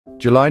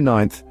July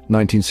 9th,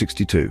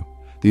 1962.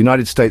 The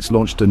United States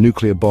launched a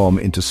nuclear bomb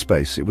into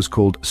space. It was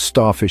called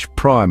Starfish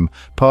Prime,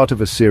 part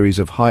of a series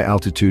of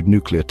high-altitude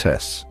nuclear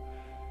tests.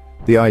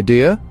 The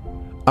idea?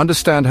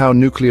 Understand how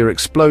nuclear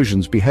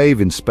explosions behave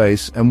in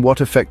space and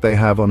what effect they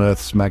have on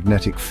Earth's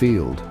magnetic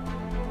field.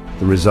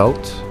 The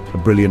result? A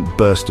brilliant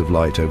burst of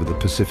light over the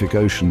Pacific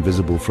Ocean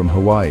visible from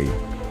Hawaii,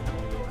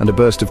 and a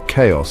burst of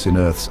chaos in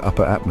Earth's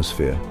upper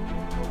atmosphere.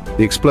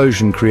 The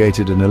explosion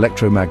created an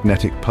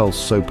electromagnetic pulse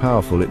so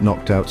powerful it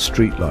knocked out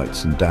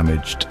streetlights and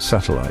damaged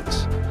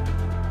satellites.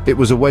 It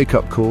was a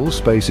wake-up call.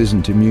 Space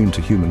isn't immune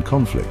to human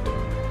conflict.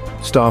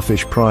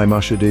 Starfish Prime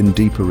ushered in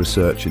deeper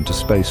research into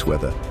space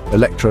weather,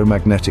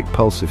 electromagnetic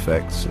pulse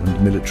effects,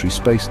 and military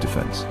space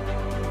defense.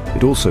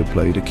 It also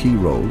played a key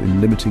role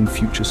in limiting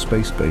future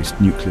space-based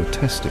nuclear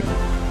testing,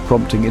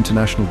 prompting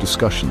international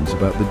discussions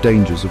about the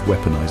dangers of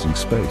weaponizing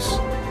space.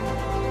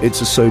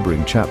 It's a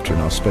sobering chapter in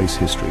our space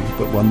history,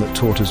 but one that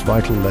taught us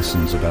vital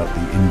lessons about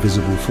the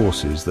invisible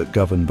forces that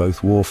govern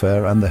both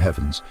warfare and the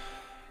heavens.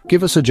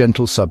 Give us a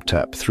gentle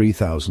sub-tap.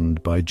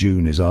 3000 by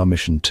June is our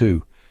mission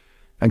too.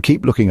 And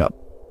keep looking up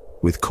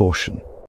with caution.